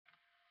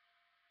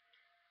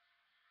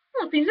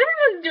Well, it seems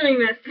everyone's doing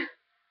this.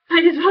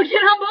 Might as well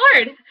get on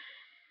board.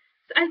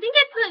 So I think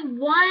I put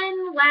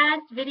one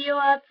last video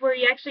up where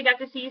you actually got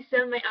to see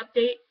some of my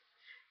updates,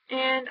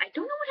 and I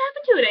don't know what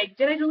happened to it.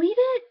 Did I delete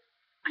it?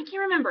 I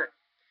can't remember.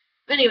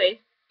 But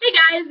anyways, hey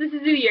guys, this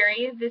is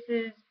Yuri. This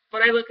is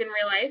what I look in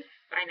real life.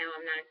 I know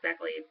I'm not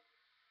exactly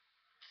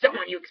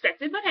someone you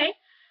expected, but hey,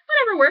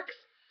 whatever works.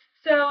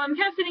 So I'm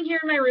kind of sitting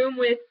here in my room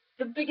with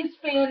the biggest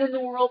fan in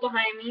the world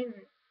behind me.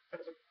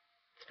 It's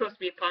supposed to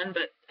be fun,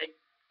 but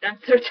I'm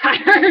so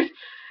tired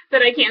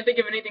that I can't think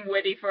of anything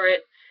witty for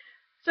it.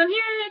 So I'm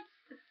here,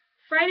 it's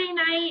Friday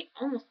night,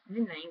 almost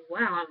midnight.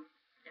 Wow,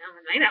 I'm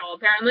a night owl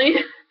apparently.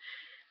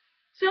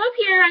 So up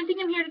here, I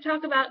think I'm here to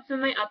talk about some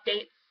of my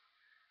updates.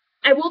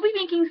 I will be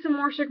making some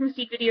more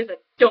Circumstique videos that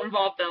don't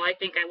involve them. I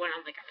think I went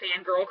on like a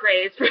fangirl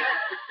craze.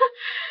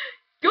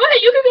 Go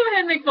ahead, you can go ahead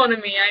and make fun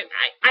of me.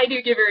 I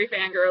do get very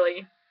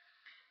fangirly.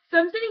 So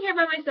I'm sitting here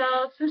by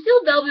myself. Some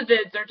Steel Velvet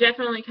vids are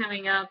definitely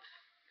coming up.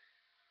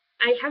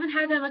 I haven't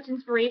had that much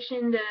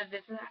inspiration to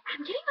vid for that.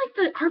 I'm getting like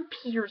the our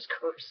peers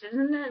curse.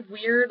 Isn't that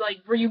weird?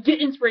 Like where you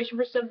get inspiration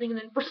for something and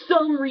then for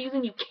some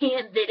reason you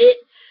can't vid it.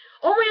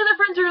 All my other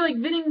friends are like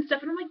vidding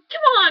stuff and I'm like,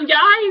 come on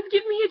guys,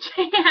 give me a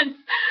chance.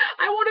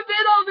 I want to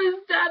vid all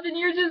this stuff and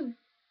you're just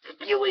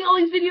spewing all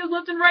these videos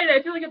left and right.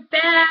 I feel like a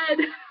bad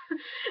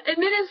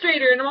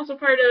administrator, and I'm also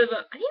part of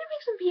I need to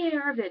make some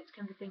PAR vids,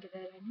 come to think of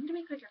it. I need to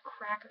make like a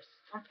crack or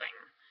something.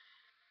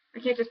 I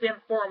can't just be on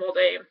a forum all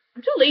day.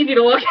 I'm too lazy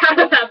to log out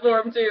of that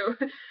forum, too.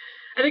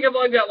 I think I've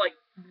logged out, like,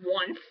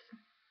 once.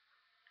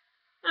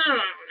 I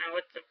don't know.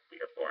 It's a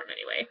weird forum,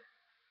 anyway.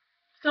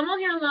 So I'm all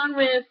here alone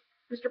with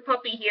Mr.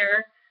 Puppy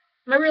here.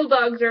 My real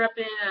dogs are up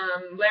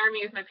in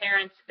Laramie with my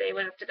parents. They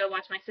went up to go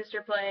watch my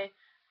sister play.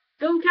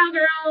 Go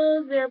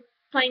Cowgirls! They're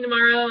playing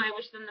tomorrow. I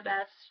wish them the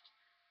best.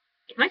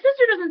 If my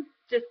sister doesn't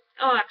just...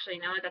 Oh, actually,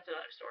 no, that's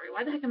another story.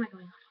 Why the heck am I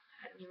going on?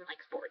 I don't even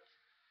like sports.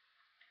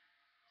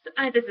 So,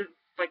 this is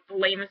like the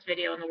lamest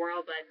video in the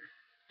world, but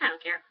I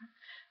don't care.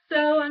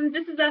 So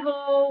this is that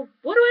whole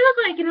what do I look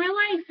like in real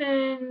life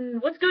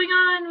and what's going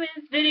on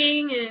with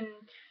bidding, and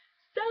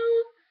so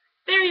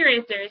there are your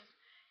answers.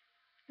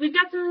 We've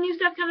got some new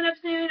stuff coming up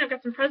soon. I've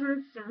got some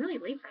presents, some really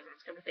late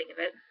presents, come to think of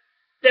it,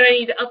 that I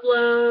need to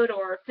upload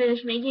or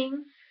finish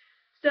making.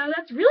 So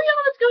that's really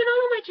all that's going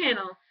on my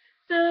channel.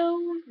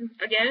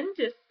 So again,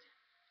 just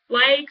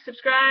like,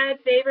 subscribe,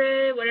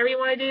 favorite, whatever you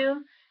want to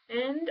do,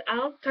 and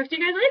I'll talk to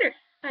you guys later.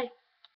 Bye.